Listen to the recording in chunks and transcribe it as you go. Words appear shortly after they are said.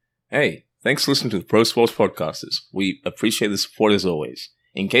Hey, thanks for listening to the Pro Sports Podcasters. We appreciate the support as always.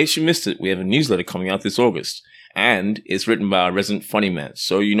 In case you missed it, we have a newsletter coming out this August, and it's written by our resident funny man,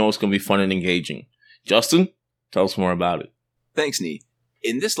 so you know it's going to be fun and engaging. Justin, tell us more about it. Thanks, Nee.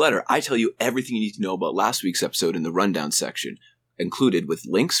 In this letter, I tell you everything you need to know about last week's episode in the rundown section, included with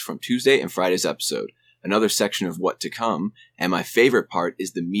links from Tuesday and Friday's episode, another section of what to come, and my favorite part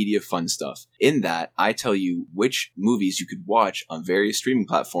is the media fun stuff. In that, I tell you which movies you could watch on various streaming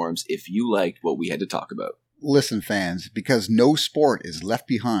platforms if you liked what we had to talk about. Listen, fans, because no sport is left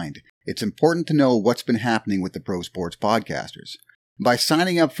behind, it's important to know what's been happening with the Pro Sports Podcasters. By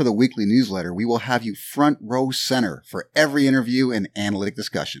signing up for the weekly newsletter, we will have you front row center for every interview and analytic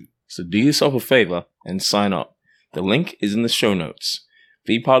discussion. So do yourself a favor and sign up. The link is in the show notes.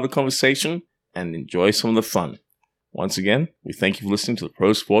 Be part of the conversation and enjoy some of the fun. Once again, we thank you for listening to the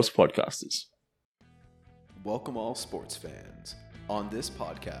Pro Sports Podcasters. Welcome all sports fans. On this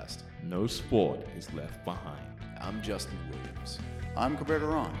podcast, No sport is left behind. I'm Justin Williams. I'm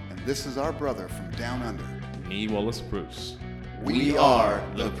Gilberto Ron, and this is our brother from down under. Me, Wallace Bruce. We are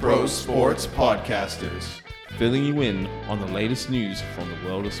the Pro Sports Podcasters. Filling you in on the latest news from the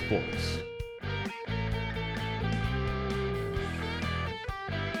world of sports.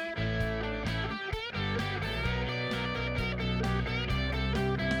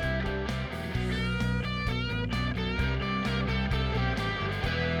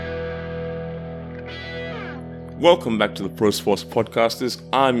 Welcome back to the Pro Sports Podcasters.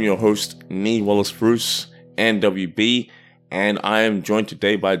 I'm your host, Nee Wallace Bruce, NWB, and I am joined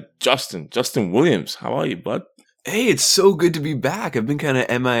today by Justin Williams. How are you, bud? Hey, it's so good to be back. I've been kind of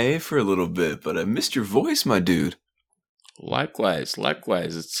MIA for a little bit, but I missed your voice, my dude. Likewise.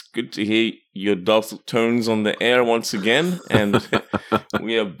 It's good to hear your dulcet tones on the air once again, and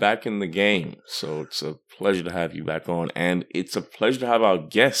we are back in the game. So it's a pleasure to have you back on, and it's a pleasure to have our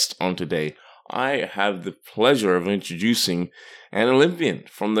guest on today. I have the pleasure of introducing an Olympian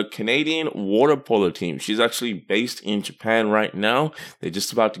from the Canadian water polo team. She's actually based in Japan right now. They're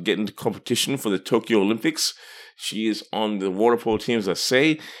just about to get into competition for the Tokyo Olympics. She is on the water polo team, as I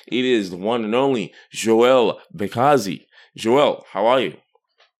say. It is the one and only Joelle Bekhazi. Joelle, how are you?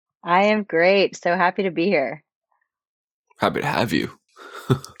 I am great. So happy to be here. Happy to have you.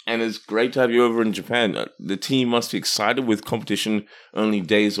 And it's great to have you over in Japan. The team must be excited with competition only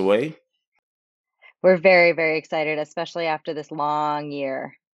days away. We're very, very excited, especially after this long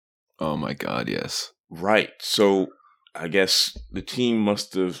year. Oh my God, yes. Right. So I guess the team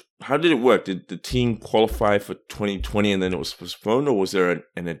must have... How did it work? Did the team qualify for 2020 and then it was postponed, or was there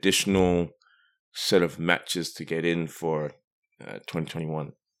an additional set of matches to get in for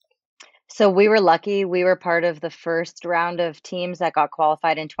 2021? So we were lucky. We were part of the first round of teams that got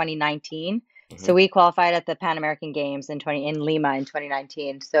qualified in 2019. Mm-hmm. So we qualified at the Pan American Games in Lima in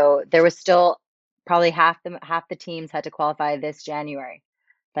 2019. So there was still probably half the teams had to qualify this January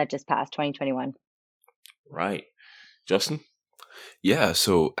that just passed 2021. Right. Justin? Yeah,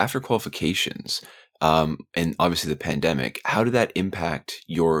 so after qualifications, and obviously the pandemic, how did that impact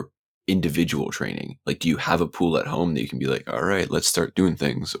your individual training? Like, do you have a pool at home that you can be like, all right, let's start doing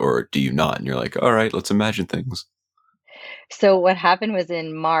things, or do you not? And you're like, all right, let's imagine things. So what happened was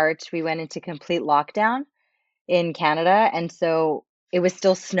in March, we went into complete lockdown in Canada. And so it was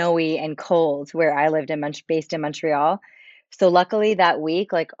still snowy and cold where I lived based in Montreal. So luckily that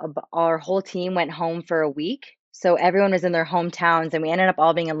week, our whole team went home for a week. So everyone was in their hometowns and we ended up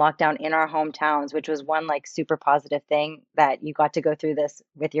all being in lockdown in our hometowns, which was one super positive thing that you got to go through this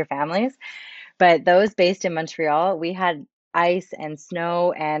with your families. But those based in Montreal, we had ice and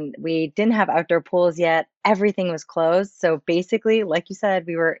snow and we didn't have outdoor pools yet. Everything was closed. So basically, like you said,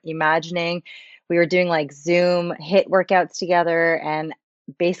 we were doing Zoom HIIT workouts together and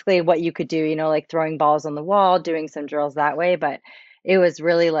basically what you could do, like throwing balls on the wall, doing some drills that way. But it was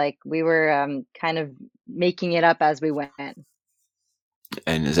really we were kind of making it up as we went.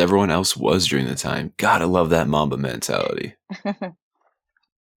 And as everyone else was during the time, God, I love that Mamba mentality.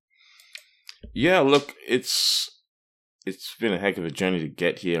 Yeah, look, it's been a heck of a journey to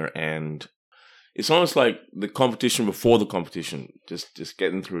get here, and it's almost like the competition before the competition, just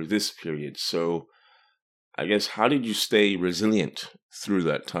getting through this period. So I guess, how did you stay resilient through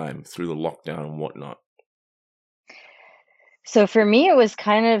that time, through the lockdown and whatnot? So for me, it was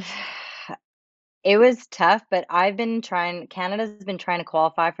tough, but Canada's been trying to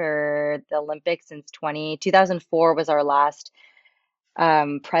qualify for the Olympics since 2004 was our last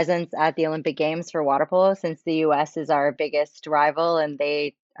presence at the Olympic Games for water polo, since the US is our biggest rival and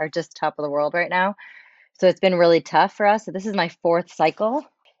they are just top of the world right now. So it's been really tough for us. So this is my fourth cycle.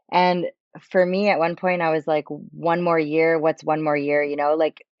 And for me, at one point, I was like, one more year, what's one more year?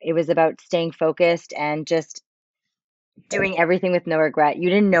 it was about staying focused and just doing everything with no regret. You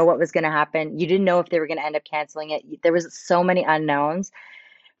didn't know what was going to happen. You didn't know if they were going to end up canceling it. There was so many unknowns.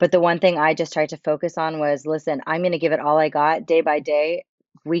 But the one thing I just tried to focus on was, listen, I'm going to give it all I got day by day,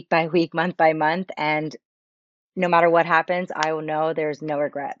 week by week, month by month. And no matter what happens, I will know there's no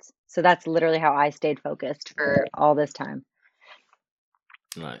regrets. So that's literally how I stayed focused for all this time.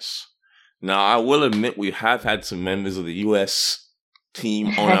 Nice. Now, I will admit we have had some members of the U.S. team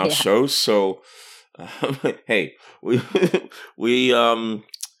on our Yeah. show, so hey, we have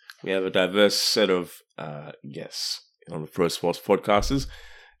a diverse set of guests on the Pro Sports Podcasters.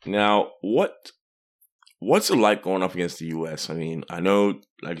 Now, what's it like going up against the U.S.? I mean, I know,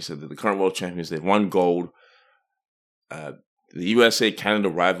 like you said, that the current world champions, they've won gold. The USA-Canada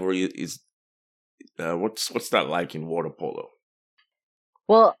rivalry is what's that like in water polo?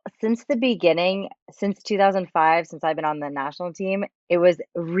 Well, since the beginning, since 2005, since I've been on the national team, it was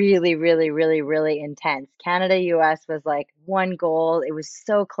really, really, really, really intense. Canada, US was like one goal. It was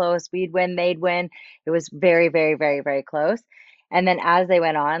so close. We'd win, they'd win. It was very, very, very, very close. And then as they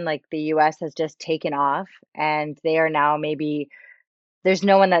went on, like the US has just taken off and they are now maybe there's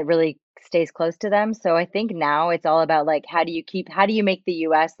no one that really stays close to them. So I think now it's all about like how do you make the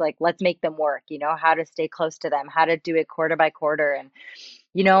US like let's make them work, how to stay close to them, how to do it quarter by quarter. And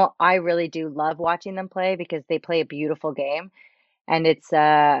I really do love watching them play because they play a beautiful game. And it's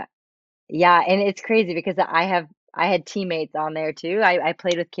yeah, and it's crazy because I had teammates on there too. I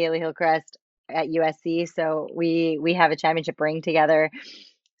played with Kaylee Hillcrest at USC, so we have a championship ring together.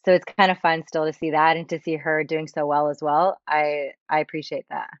 So it's kind of fun still to see that and to see her doing so well as well. I appreciate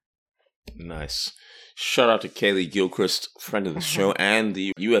that. Nice. Shout out to Kaylee Gilchrist, friend of the show, and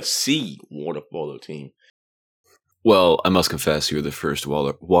the UFC water polo team. Well, I must confess, you're the first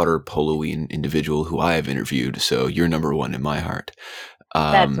water poloing individual who I have interviewed, so you're number one in my heart.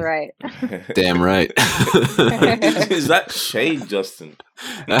 That's right. Damn right. Is that shade, Justin?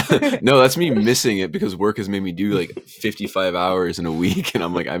 No, that's me missing it because work has made me do like 55 hours in a week, and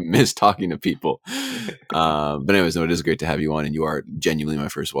I'm like, I miss talking to people. But anyways, no, it is great to have you on, and you are genuinely my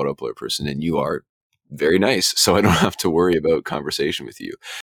first water polo person, and you are very nice, so I don't have to worry about conversation with you.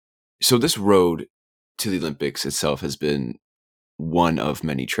 So this road to the Olympics itself has been one of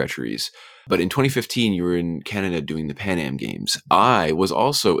many treacheries. But in 2015, you were in Canada doing the Pan Am Games. I was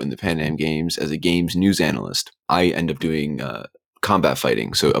also in the Pan Am Games as a games news analyst. I ended up doing combat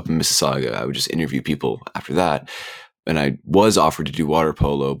fighting. So up in Mississauga, I would just interview people after that. And I was offered to do water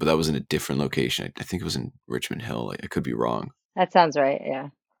polo, but that was in a different location. I think it was in Richmond Hill. I could be wrong. That sounds right, yeah.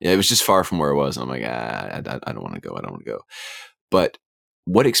 Yeah, it was just far from where I was. And I'm like, I don't want to go. I don't want to go. But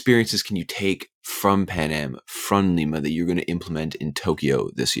what experiences can you take from Pan Am, from Lima, that you're going to implement in Tokyo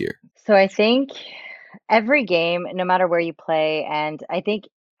this year? So I think every game, no matter where you play, and I think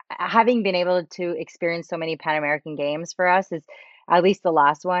having been able to experience so many Pan American games for us is at least the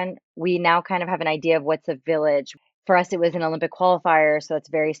last one, we now kind of have an idea of what's a village. For us, it was an Olympic qualifier, so it's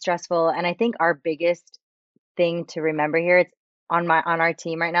very stressful. And I think our biggest thing to remember here, it's on our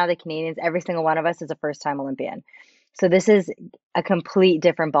team right now, the Canadians, every single one of us is a first-time Olympian. So this is a complete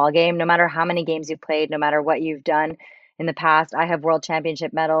different ball game. No matter how many games you've played, no matter what you've done in the past, I have world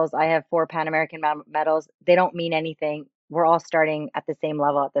championship medals. I have 4 Pan American medals. They don't mean anything. We're all starting at the same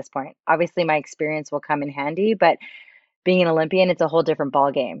level at this point. Obviously, my experience will come in handy, but being an Olympian, it's a whole different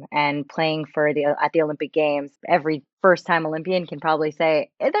ball game. And playing at the Olympic Games, every first-time Olympian can probably say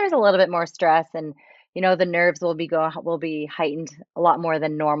there's a little bit more stress, and the nerves will be heightened a lot more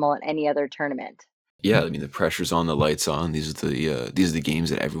than normal at any other tournament. Yeah, I mean, the pressure's on, the lights on. These are the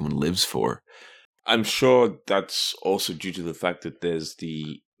games that everyone lives for. I'm sure that's also due to the fact that there's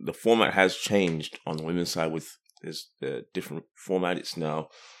the format has changed on the women's side with there's the different format. It's now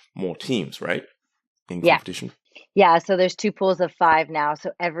more teams, right? In competition. Yeah, so there's 2 pools of 5 now. So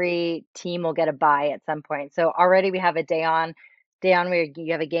every team will get a bye at some point. So already we have a day on where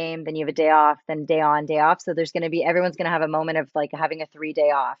you have a game, then you have a day off, then day on, day off. So everyone's going to have a moment of like having a 3-day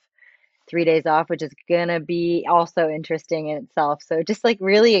off. 3 days off, which is gonna be also interesting in itself. So it just like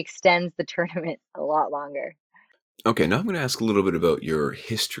really extends the tournament a lot longer. Okay, now I'm going to ask a little bit about your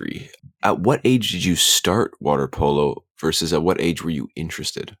history. At what age did you start water polo versus at what age were you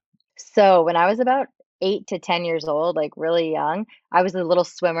interested? So when I was about 8 to 10 years old, like really young, I was a little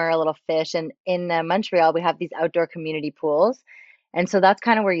swimmer, a little fish. And in Montreal, we have these outdoor community pools. And so that's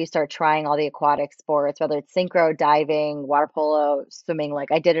kind of where you start trying all the aquatic sports, whether it's synchro, diving, water polo, swimming,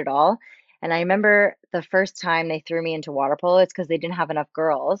 like I did it all. And I remember the first time they threw me into water polo, it's because they didn't have enough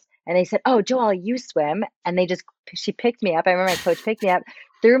girls. And they said, "Oh, Joelle, you swim." And she picked me up. I remember my coach picked me up,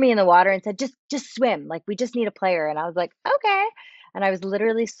 threw me in the water and said, just swim. Like, we just need a player. And I was like, okay. And I was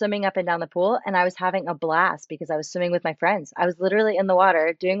literally swimming up and down the pool, and I was having a blast because I was swimming with my friends. I was literally in the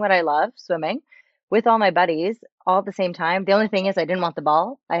water doing what I love, swimming with all my buddies all at the same time. The only thing is I didn't want the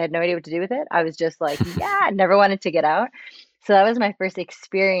ball. I had no idea what to do with it. I was just like, yeah, never wanted to get out. So that was my first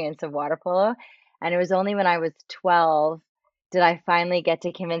experience of water polo. And it was only when I was 12 did I finally get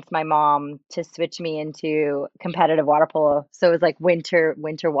to convince my mom to switch me into competitive water polo. So it was like winter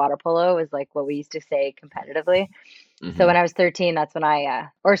water polo was like what we used to say competitively. So when I was 13, that's when I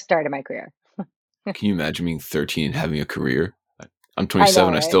or started my career. Can you imagine being 13 and having a career? I'm I know,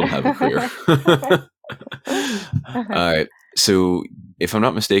 27. I still don't have a career. All right. So if I'm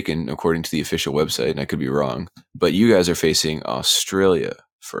not mistaken, according to the official website, and I could be wrong, but you guys are facing Australia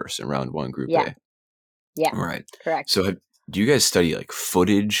first in round 1, Group Yeah. A. Yeah, Right. correct. So do you guys study like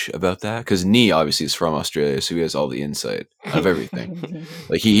footage about that? Because Nee obviously is from Australia, so he has all the insight of everything.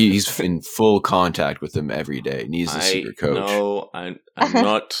 Like he's in full contact with them every day. Nee's the secret coach. No, I'm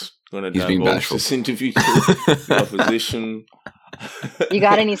not going to He's being divulge bashful. this interview to the opposition. You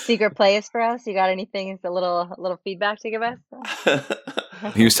got any secret plays for us? You got anything, a little feedback to give us?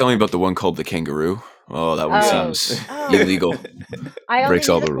 He was telling me about the one called the kangaroo. Oh, that one seems illegal. I only Breaks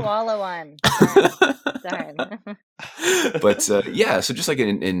all knew the the rules. koala one. Darn. But yeah, so just like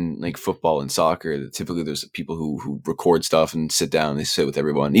in like football and soccer, typically there's people who record stuff and sit down. They sit with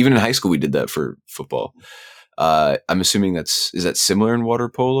everyone. Even in high school, we did that for football. I'm assuming is that similar in water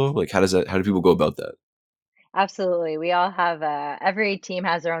polo? Like how do people go about that? Absolutely. We all have every team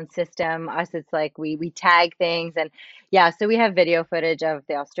has their own system. Us, it's like we tag things, and yeah, so we have video footage of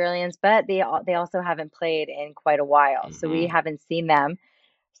the Australians, but they also haven't played in quite a while, so we haven't seen them.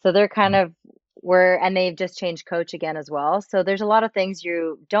 So they're kind of and they've just changed coach again as well. So there's a lot of things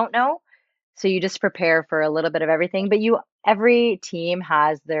you don't know. So you just prepare for a little bit of everything, but every team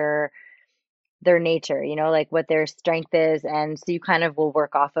has their nature, like what their strength is, and so you kind of will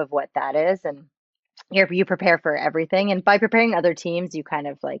work off of what that is, and you prepare for everything. And by preparing other teams, you kind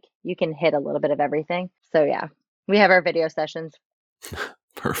of like you can hit a little bit of everything. So yeah, we have our video sessions.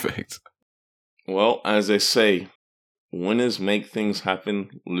 Perfect. Well, as they say, winners make things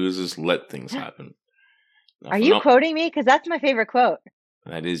happen, losers let things happen. Now, Are you quoting me? Because that's my favorite quote.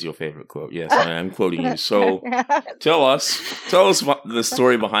 That is your favorite quote. Yes, I am quoting you. So tell us the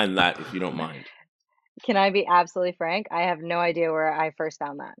story behind that, if you don't mind. Can I be absolutely frank? I have no idea where I first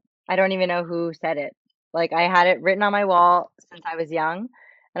found that. I don't even know who said it. Like I had it written on my wall since I was young,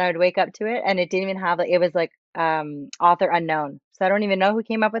 and I would wake up to it, and it didn't even have it was like author unknown. So I don't even know who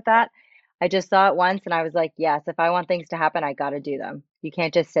came up with that. I just saw it once, and I was like, yes, if I want things to happen, I got to do them. You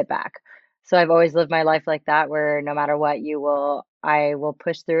can't just sit back. So I've always lived my life like that, where no matter what, I will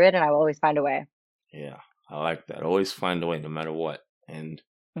push through it, and I will always find a way. Yeah, I like that. Always find a way, no matter what. And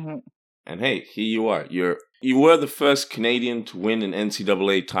Mm-hmm. hey, here you are. You were the first Canadian to win an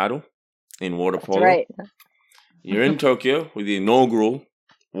NCAA title in water polo. That's right. You're in Tokyo with the inaugural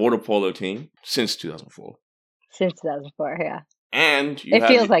water polo team since 2004. Since 2004, yeah. And it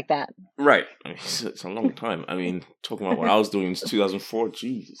feels like that. Right. I mean, it's a long time. I mean, talking about what I was doing in 2004,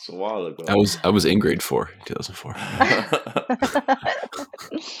 geez, it's a while ago. I was in grade 4 in 2004.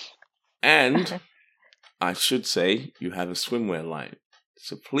 And I should say you have a swimwear line.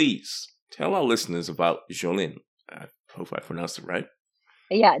 So please tell our listeners about Joelle. I hope I pronounced it right.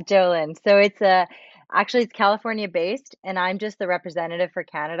 Yeah, Joelle. So actually it's California based, and I'm just the representative for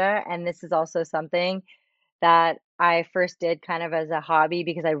Canada. And this is also something that I first did kind of as a hobby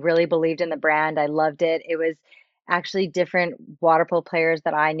because I really believed in the brand. I loved it. It was actually different water polo players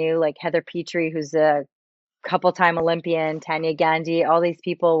that I knew, like Heather Petrie, who's a couple-time Olympian, Tanya Gandhi. All these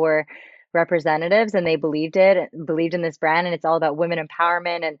people were representatives, and they believed in this brand, and it's all about women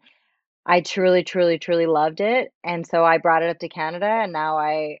empowerment. And I truly, truly, truly loved it. And so I brought it up to Canada, and now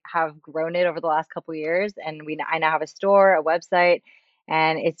I have grown it over the last couple of years. And I now have a store, a website,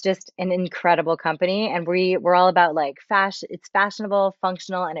 and it's just an incredible company. And we're all about like fashion. It's fashionable,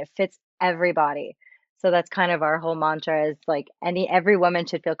 functional, and it fits everybody. So that's kind of our whole mantra is like every woman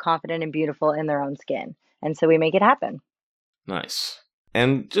should feel confident and beautiful in their own skin. And so we make it happen. Nice.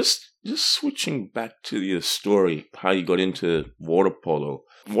 And just switching back to your story, how you got into water polo.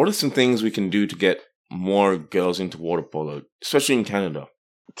 What are some things we can do to get more girls into water polo, especially in Canada?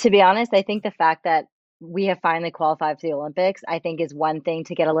 To be honest, I think the fact that we have finally qualified for the Olympics, I think is one thing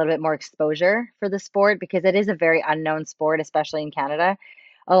to get a little bit more exposure for the sport, because it is a very unknown sport, especially in Canada.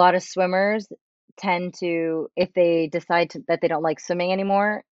 A lot of swimmers tend to, if they decide that they don't like swimming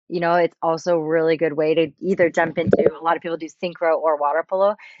anymore, it's also a really good way to either jump into, a lot of people do synchro or water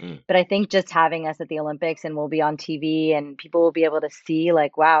polo. But I think just having us at the Olympics, and we'll be on TV, and people will be able to see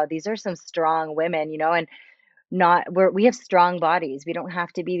like, wow, these are some strong women, and we have strong bodies. We don't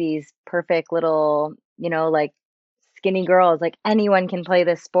have to be these perfect little, like skinny girls. Like anyone can play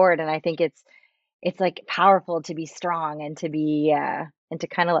this sport. And I think it's like powerful to be strong and to be and to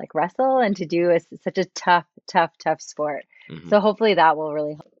kind of like wrestle and to do such a tough sport. Mhm. So hopefully that will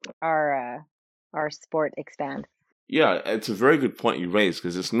really help our sport expand. Yeah, it's a very good point you raised,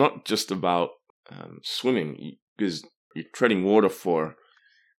 because it's not just about swimming, because you're treading water for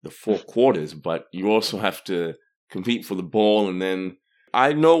the 4 quarters, but you also have to compete for the ball. And then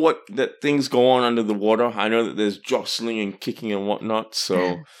I know that things go on under the water. I know that there's jostling and kicking and whatnot.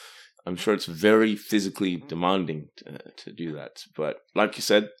 So I'm sure it's very physically demanding to do that. But like you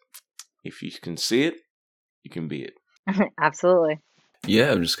said, if you can see it, you can be it. Absolutely.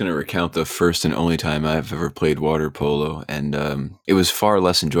 Yeah, I'm just going to recount the first and only time I've ever played water polo, and it was far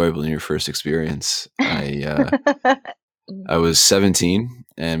less enjoyable than your first experience. I was 17,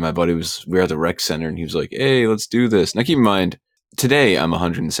 and my buddy we were at the rec center, and he was like, "Hey, let's do this." Now, keep in mind, today I'm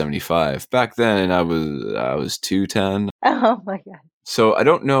 175. Back then, I was 210. Oh my God. So I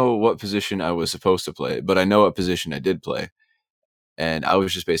don't know what position I was supposed to play, but I know what position I did play. And I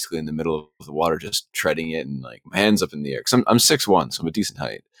was just basically in the middle of the water, just treading it and like my hands up in the air. Cause I'm 6'1", so I'm a decent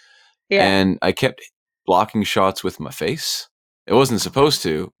height. Yeah. And I kept blocking shots with my face. It wasn't supposed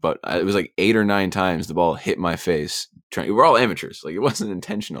to, but it was like 8 or 9 times the ball hit my face. We're all amateurs. Like it wasn't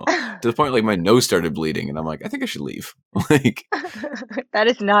intentional. To the point like my nose started bleeding, and I'm like, I think I should leave. Like That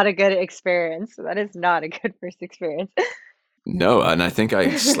is not a good experience. That is not a good first experience. no, and I think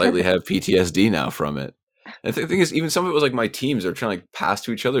I slightly have PTSD now from it. And the thing is, even some of it was like my teams are trying to like pass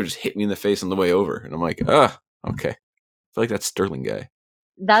to each other, just hit me in the face on the way over, and I'm like, okay. I feel like that Sterling guy.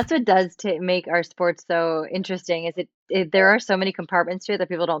 That's what does to make our sports so interesting is there are so many compartments to it that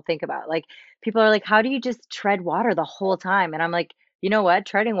people don't think about. Like people are like, how do you just tread water the whole time? And I'm like, you know what?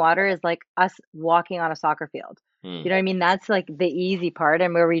 Treading water is like us walking on a soccer field. You know what I mean? That's like the easy part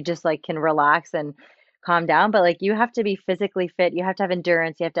and where we just like can relax and calm down. But like you have to be physically fit. You have to have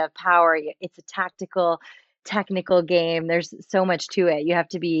endurance. You have to have power. It's a technical game. There's so much to it. You have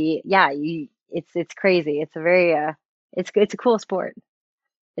to be, it's crazy. It's a very, it's a cool sport.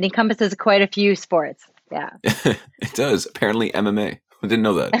 It encompasses quite a few sports. Yeah. It does. Apparently MMA. I didn't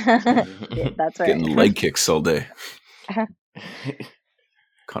know that. Yeah, that's right. Getting leg kicks all day.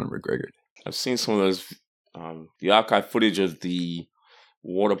 Conor McGregor. I've seen some of those, the archive footage of the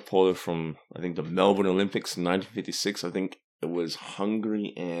water polo from, I think, the Melbourne Olympics in 1956. I think it was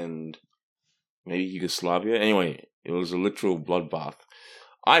Hungary and maybe Yugoslavia. Anyway, it was a literal bloodbath.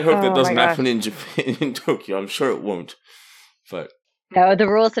 I hope that doesn't happen in Japan, in Tokyo. I'm sure it won't. But no, the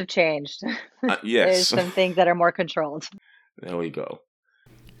rules have changed. Yes. There's some things that are more controlled. There we go.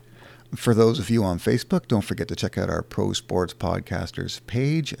 For those of you on Facebook, don't forget to check out our Pro Sports Podcasters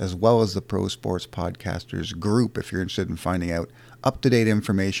page, as well as the Pro Sports Podcasters group if you're interested in finding out up-to-date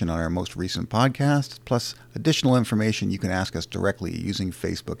information on our most recent podcast, plus additional information you can ask us directly using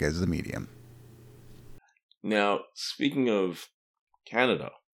Facebook as the medium. Now, speaking of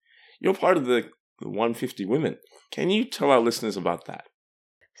Canada, you're part of the 150 Women. Can you tell our listeners about that?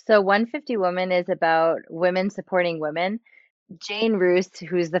 So 150 Women is about women supporting women. Jane Roos,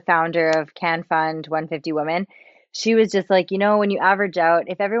 who's the founder of Can Fund 150 Women, she was just like, when you average out,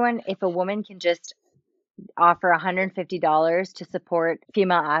 if a woman can just offer $150 to support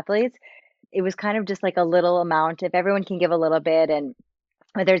female athletes, it was kind of just like a little amount. If everyone can give a little bit, and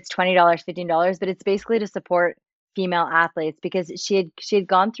whether it's $20, $15, but it's basically to support female athletes because she had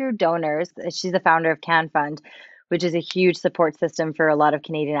gone through donors. She's the founder of Can Fund, which is a huge support system for a lot of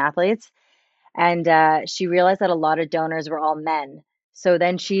Canadian athletes. And she realized that a lot of donors were all men. So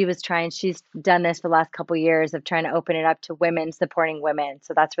then she's done this for the last couple of years of trying to open it up to women supporting women.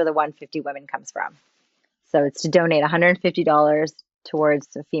 So that's where the 150 Women comes from. So it's to donate $150 towards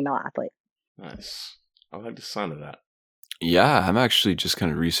a female athlete. Nice. I like the sound of that. Yeah, I'm actually just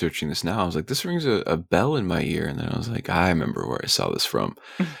kind of researching this now. I was like, this rings a bell in my ear. And then I was like, I remember where I saw this from.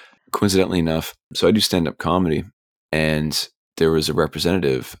 Coincidentally enough, so I do stand-up comedy, and there was a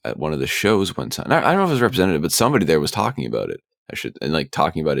representative at one of the shows one time. I don't know if it was a representative, but somebody there was talking about it.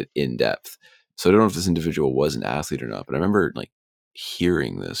 Talking about it in depth. So I don't know if this individual was an athlete or not, but I remember like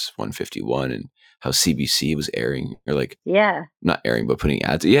hearing this 151 and how CBC was airing, or not airing, but putting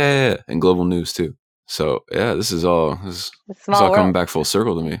ads. Yeah, and Global News too. So yeah, this is all coming back full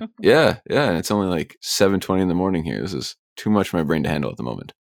circle to me. yeah, and it's only like 7:20 in the morning here. This is too much for my brain to handle at the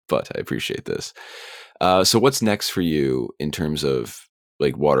moment, but I appreciate this. So what's next for you in terms of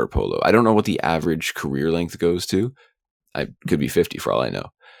like water polo? I don't know what the average career length goes to. I could be 50 for all I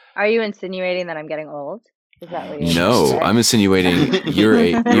know. Are you insinuating that I'm getting old? Is that what you're No, saying? I'm insinuating you're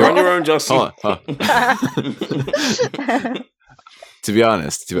You're on your own, Justin. Hold on. To be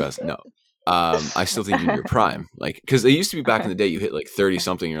honest, no. I still think you're in your prime. Like, because it used to be back in the day, you hit like 30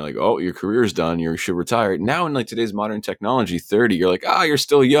 something, you're like, oh, your career's done, you should retire. Now in like today's modern technology, 30, you're like, you're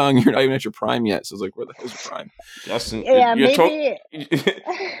still young, you're not even at your prime yet. So it's like, where the hell's your prime? Justin, Yeah, you're maybe.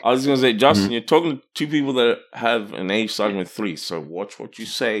 I was gonna say, Justin, Mm-hmm. you're talking to two people that have an age starting with 3. So watch what you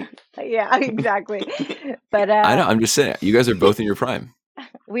say. Yeah, exactly. But I know. I'm just saying, you guys are both in your prime.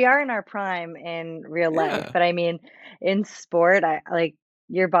 we are in our prime in real life. Yeah. But I mean, in sport, I like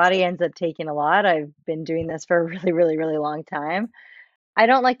your body ends up taking a lot. I've been doing this for a really, really, really long time. I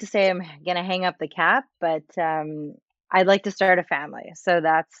don't like to say I'm gonna hang up the cap, but I'd like to start a family. So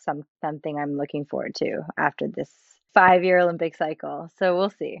that's something I'm looking forward to after this 5-year Olympic cycle. So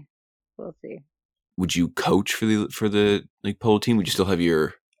we'll see. We'll see. Would you coach for the like polo team? Would you still have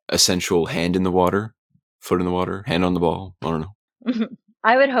your essential hand in the water, foot in the water, hand on the ball? I don't know.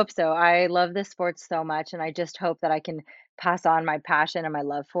 I would hope so. I love this sport so much, and I just hope that I can pass on my passion and my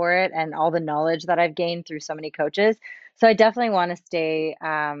love for it and all the knowledge that I've gained through so many coaches. So I definitely want to stay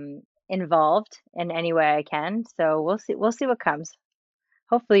involved in any way I can. So we'll see. We'll see what comes.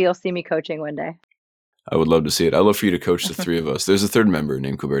 Hopefully, you'll see me coaching one day. I would love to see it. I'd love for you to coach the three of us. There's a third member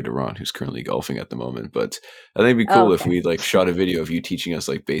named Colbert Durant who's currently golfing at the moment, but I think it'd be cool if we like shot a video of you teaching us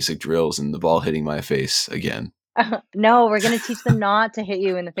like basic drills and the ball hitting my face again. No, we're going to teach them not to hit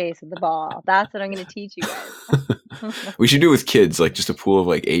you in the face with the ball. That's what I'm going to teach you guys. We should do it with kids, like just a pool of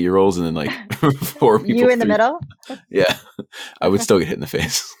like 8-year-olds and then like 4 people. You in the middle? Yeah. I would still get hit in the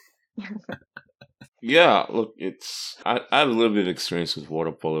face. Yeah, look, I have a little bit of experience with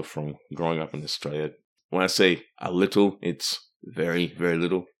water polo from growing up in Australia. When I say a little, it's very, very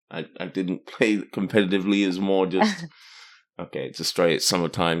little. I didn't play competitively. It's more just, okay, it's Australia, it's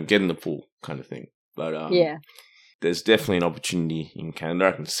summertime, get in the pool kind of thing. But Yeah. there's definitely an opportunity in Canada.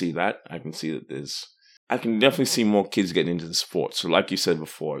 I can see that. I can see that I can definitely see more kids getting into the sport. So like you said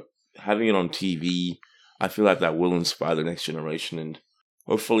before, having it on TV, I feel like that will inspire the next generation. And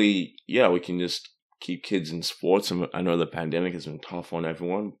hopefully, yeah, we can just keep kids in sports. And I know the pandemic has been tough on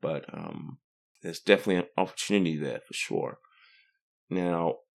everyone, but there's definitely an opportunity there for sure.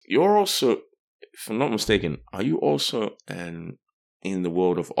 Now, you're also, if I'm not mistaken, are you also in the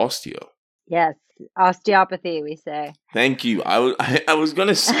world of osteo? Yes. Osteopathy, we say. Thank you. I was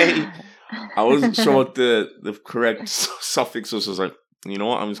gonna say I wasn't sure what the correct suffix was. I was like, you know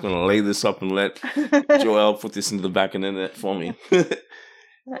what? I'm just gonna lay this up and let Joelle put this into the back of the net for me.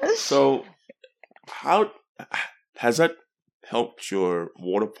 So, how has that helped your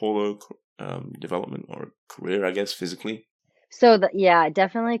water polo development or career? I guess physically. So yeah,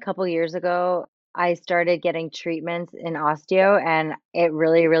 definitely a couple years ago, I started getting treatments in osteo, and it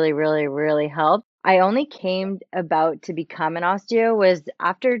really, really, really, really helped. I only came about to become an osteo was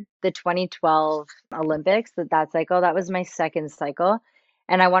after the 2012 Olympics, that cycle. That was my second cycle.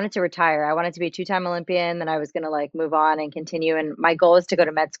 And I wanted to retire. I wanted to be a 2-time Olympian. Then I was going to like move on and continue. And my goal is to go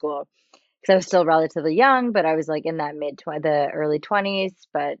to med school because I was still relatively young, but I was like in that the early 20s.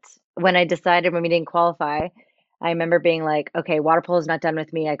 But when we didn't qualify, I remember being like, okay, water polo is not done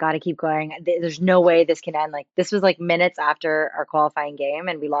with me. I got to keep going. There's no way this can end. Like this was like minutes after our qualifying game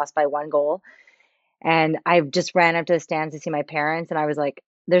and we lost by 1 goal. And I just ran up to the stands to see my parents, and I was like,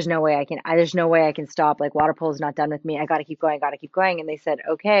 there's no way I can stop. Like water polo is not done with me. I got to keep going. And they said,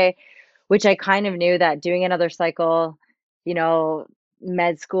 okay, which I kind of knew that doing another cycle,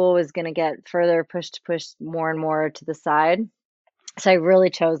 med school was going to get further pushed more and more to the side. So I really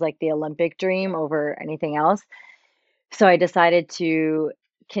chose like the Olympic dream over anything else. So I decided to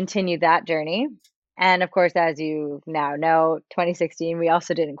continue that journey. And of course, as you now know, 2016, we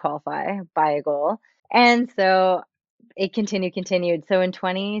also didn't qualify by a goal. And so it continued. So in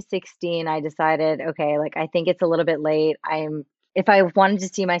 2016, I decided, okay, like I think it's a little bit late. If I wanted to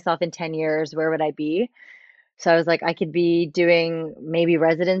see myself in 10 years, where would I be? So I was like, I could be doing maybe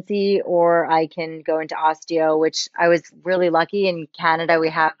residency or I can go into osteo, which I was really lucky. In Canada, we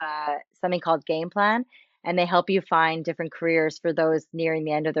have something called Game Plan, and they help you find different careers for those nearing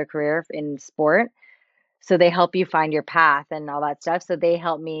the end of their career in sport. So they help you find your path and all that stuff. So they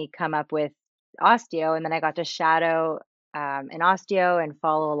helped me come up with osteo, and then I got to shadow an osteo and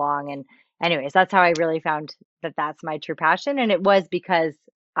follow along. And anyways, that's how I really found that that's my true passion. And it was because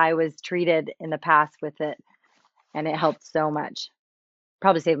I was treated in the past with it, and it helped so much.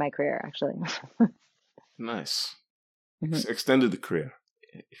 Probably saved my career, actually. Nice. Mhm. Extended the career,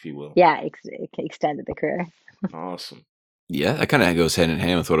 if you will. Yeah, extended the career. Awesome. Yeah, that kind of goes hand in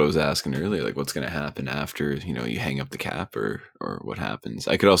hand with what I was asking earlier. Like, what's going to happen after you hang up the cap, or what happens?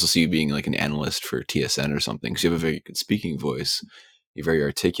 I could also see you being like an analyst for TSN or something, because you have a very good speaking voice. You're very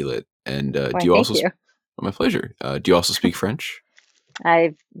articulate, and Why, do you thank also? you. Oh, my pleasure. Do you also speak French?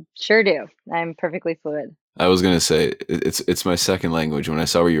 I sure do. I'm perfectly fluid. I was gonna say it's my second language. When I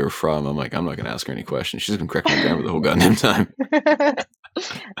saw where you were from, I'm like, I'm not gonna ask her any questions. She's gonna correct my grammar the whole goddamn time.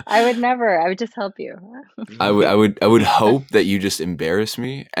 I would never. I would just help you. I would hope that you just embarrass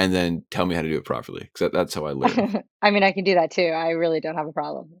me and then tell me how to do it properly, because that's how I learn. I mean, I can do that too. I really don't have a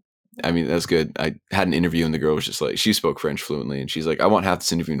problem. I mean, that's good. I had an interview and the girl was just like, she spoke French fluently, and she's like, I want half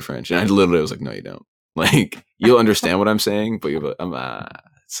this interview in French, and I literally was like, no, you don't. Like, you'll understand what I'm saying, but you're like,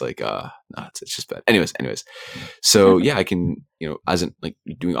 it's like, no, it's just bad. Anyways. So yeah, I can, as in like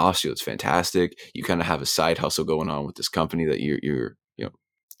doing osteo, it's fantastic. You kind of have a side hustle going on with this company that you're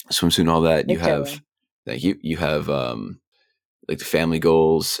swimsuit and all that. You have, thank you. You have, like the family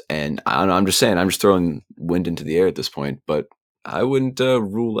goals, and I don't know, I'm just saying, I'm just throwing wind into the air at this point, but I wouldn't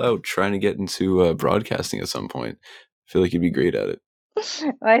rule out trying to get into broadcasting at some point. I feel like you'd be great at it.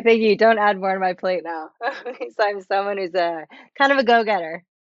 Well, I think you don't add more to my plate now. So I'm someone who's a kind of a go-getter.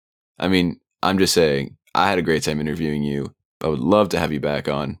 I mean, I'm just saying, I had a great time interviewing you. I would love to have you back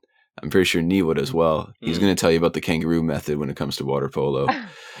on. I'm pretty sure Nee would as well. He's going to tell you about the kangaroo method when it comes to water polo.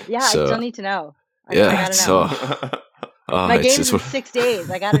 Yeah, so, I still need to know. I yeah, gotta know. My game's in 6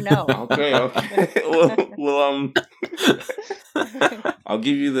 days. I gotta know. Okay. Well, I'll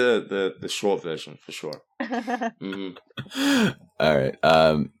give you the short version for sure. Mm-hmm. All right.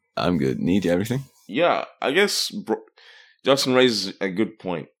 I'm good. Need everything? Yeah, I guess Justin raises a good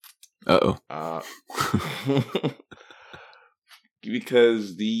point. Uh-oh.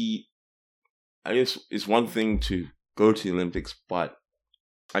 Because I guess it's one thing to go to the Olympics, but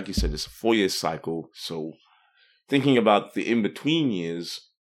like you said, it's a 4-year cycle. So thinking about the in-between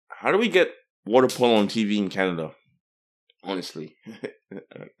years, how do we get water polo on TV in Canada? Honestly,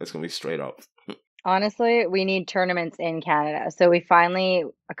 that's going to be straight up. Honestly, we need tournaments in Canada. So we finally,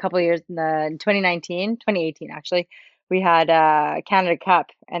 a couple of years, in 2018 actually, we had Canada Cup,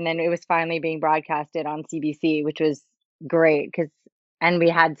 and then it was finally being broadcasted on CBC, which was great and we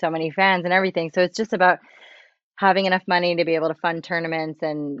had so many fans and everything. So it's just about having enough money to be able to fund tournaments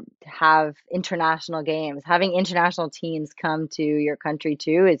and have international games. Having international teams come to your country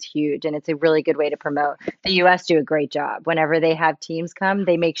too is huge, and it's a really good way to promote. The US do a great job. Whenever they have teams come,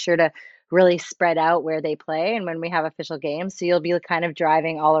 they make sure to really spread out where they play and when we have official games. So you'll be kind of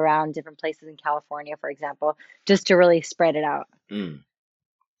driving all around different places in California, for example, just to really spread it out.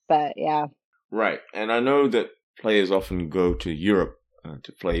 But yeah. Right. And I know that players often go to Europe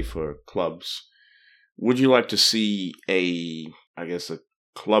to play for clubs. Would you like to see a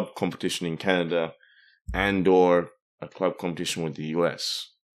club competition in Canada and or a club competition with the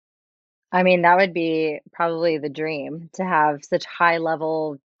US? I mean, that would be probably the dream, to have such high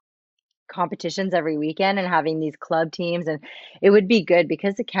level competitions every weekend and having these club teams. And it would be good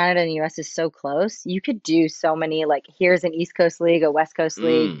because the Canada and the US is so close. You could do so many, like, here's an East Coast league, a West Coast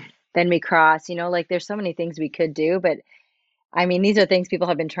league, then we cross, like there's so many things we could do. But I mean, these are things people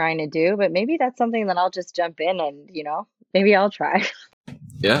have been trying to do, but maybe that's something that I'll just jump in and, maybe I'll try.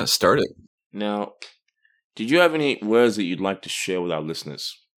 Yeah, start it. Now, did you have any words that you'd like to share with our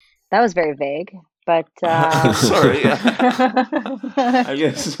listeners? That was very vague, but... Sorry. I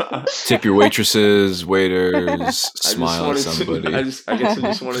guess... Tip your waitresses, waiters, smile at somebody. I guess I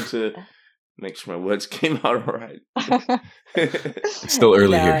just wanted to make sure my words came out all right. It's still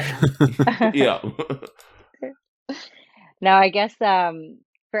early here. Yeah. No, I guess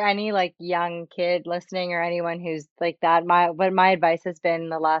for any like young kid listening or anyone who's like that, my advice has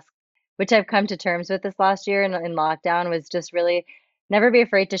been which I've come to terms with this last year in lockdown, was just really never be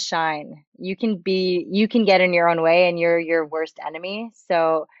afraid to shine. You can get in your own way, and you're your worst enemy.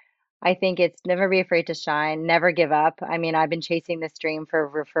 So I think it's never be afraid to shine, never give up. I mean, I've been chasing this dream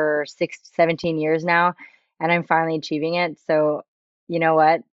for 17 years now, and I'm finally achieving it. So you know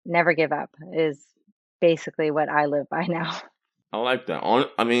what? Never give up is basically what I live by now. I like that.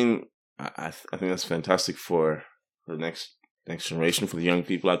 I mean, I think that's fantastic for the next generation, for the young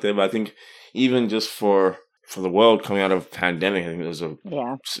people out there. But I think even just for the world coming out of a pandemic, I think those are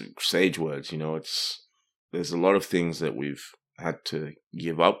sage words. There's a lot of things that we've had to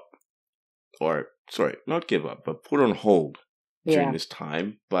give up, or sorry, not give up, but put on hold during this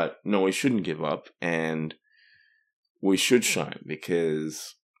time. But no, we shouldn't give up, and we should shine,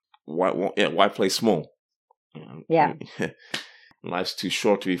 because why play small? Yeah. Life's too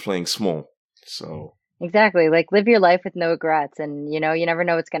short to be playing small. So exactly, like live your life with no regrets, and you never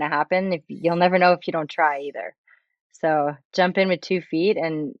know what's going to happen. You'll never know if you don't try either. So jump in with 2 feet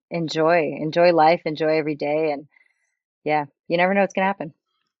and enjoy life, enjoy every day. And yeah, you never know what's going to happen.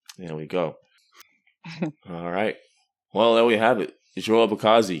 There we go. All right. Well, there we have it. Joelle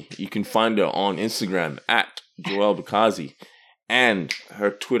Bekhazi. You can find her on Instagram at Joelle Bekhazi. And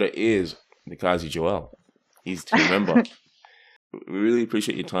her Twitter is Bekhazi Joelle. Easy to remember. We really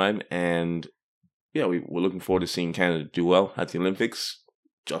appreciate your time. And yeah, we're looking forward to seeing Canada do well at the Olympics.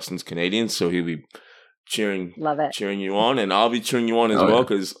 Justin's Canadian, so he'll be cheering you on. And I'll be cheering you on as well,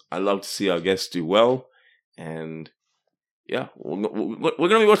 because I love to see our guests do well. And yeah, we're going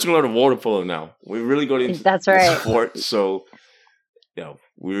to be watching a lot of water polo now. We really got into That's right. the sport. So yeah,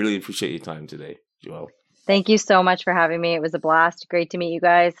 we really appreciate your time today, Joelle. Thank you so much for having me. It was a blast. Great to meet you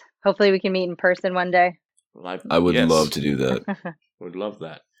guys. Hopefully we can meet in person one day. I would love to do that. Would love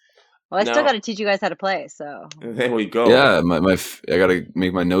that. Well, I still got to teach you guys how to play, so. There we go. Yeah, I got to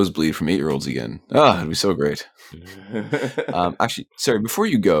make my nose bleed from 8-year-olds again. It'd be so great. Actually, sorry, before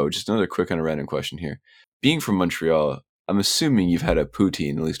you go, just another quick kind of random question here. Being from Montreal, I'm assuming you've had a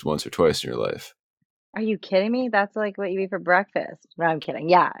poutine at least once or twice in your life. Are you kidding me? That's like what you eat for breakfast. No, I'm kidding.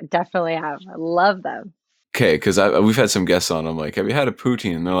 Yeah, definitely have. I love them. Okay, because we've had some guests on. I'm like, have you had a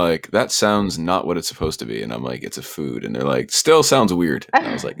poutine? And they're like, that sounds not what it's supposed to be. And I'm like, it's a food. And they're like, still sounds weird. And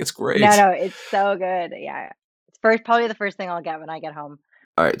I was like, it's great. No, it's so good. Yeah, it's probably the first thing I'll get when I get home.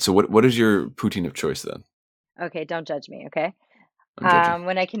 All right, so what is your poutine of choice then? Okay, don't judge me, okay?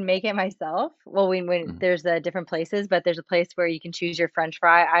 When I can make it myself, well, when there's different places, but there's a place where you can choose your French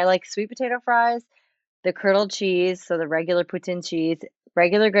fry. I like sweet potato fries, the curdled cheese, so the regular poutine cheese,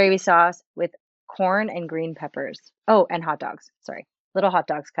 regular gravy sauce with corn and green peppers. Oh, and hot dogs. Sorry. Little hot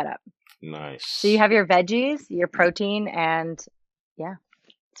dogs cut up. Nice. So you have your veggies, your protein, and yeah,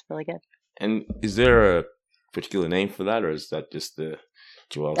 it's really good. And is there a particular name for that, or is that just the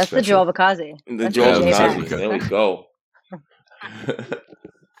Joelle That's special? the Joelle Bekhazi. The Joelle Bekhazi. There we go.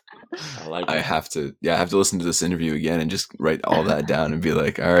 I have to listen to this interview again and just write all that down and be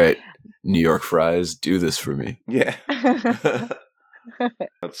like, all right, New York fries, do this for me. Yeah.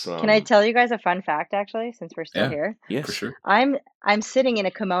 Can I tell you guys a fun fact, actually, since we're still here? Yes, for sure. I'm sitting in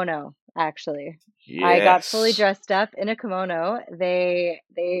a kimono, actually. Yes. I got fully dressed up in a kimono. They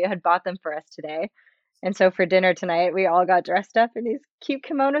had bought them for us today. And so for dinner tonight, we all got dressed up in these cute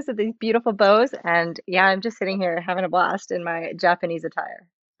kimonos with these beautiful bows. And yeah, I'm just sitting here having a blast in my Japanese attire.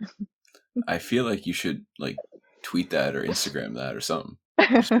 I feel like you should tweet that or Instagram that or something.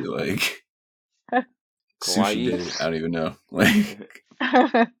 Just be like, sushi day. I don't even know.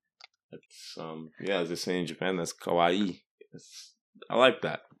 It's as they say in Japan, that's kawaii. I like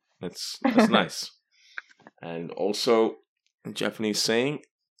that. That's nice. And also, a Japanese saying,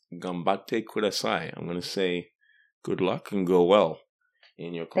 "Ganbatte kudasai." I'm gonna say, good luck and go well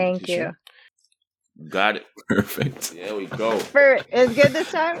in your competition. Thank you. Got it. Perfect. There we go. Is good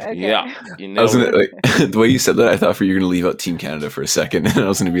this time? Okay. Yeah. I was gonna, the way you said that, I thought you were going to leave out Team Canada for a second. And I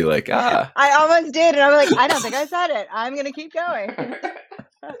was going to be like, I almost did. And I'm like, I don't think I said it. I'm going to keep going.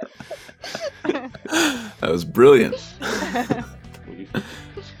 That was brilliant.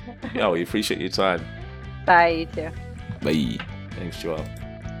 Yeah, we appreciate your time. Bye, you too. Bye. Thanks, Joelle.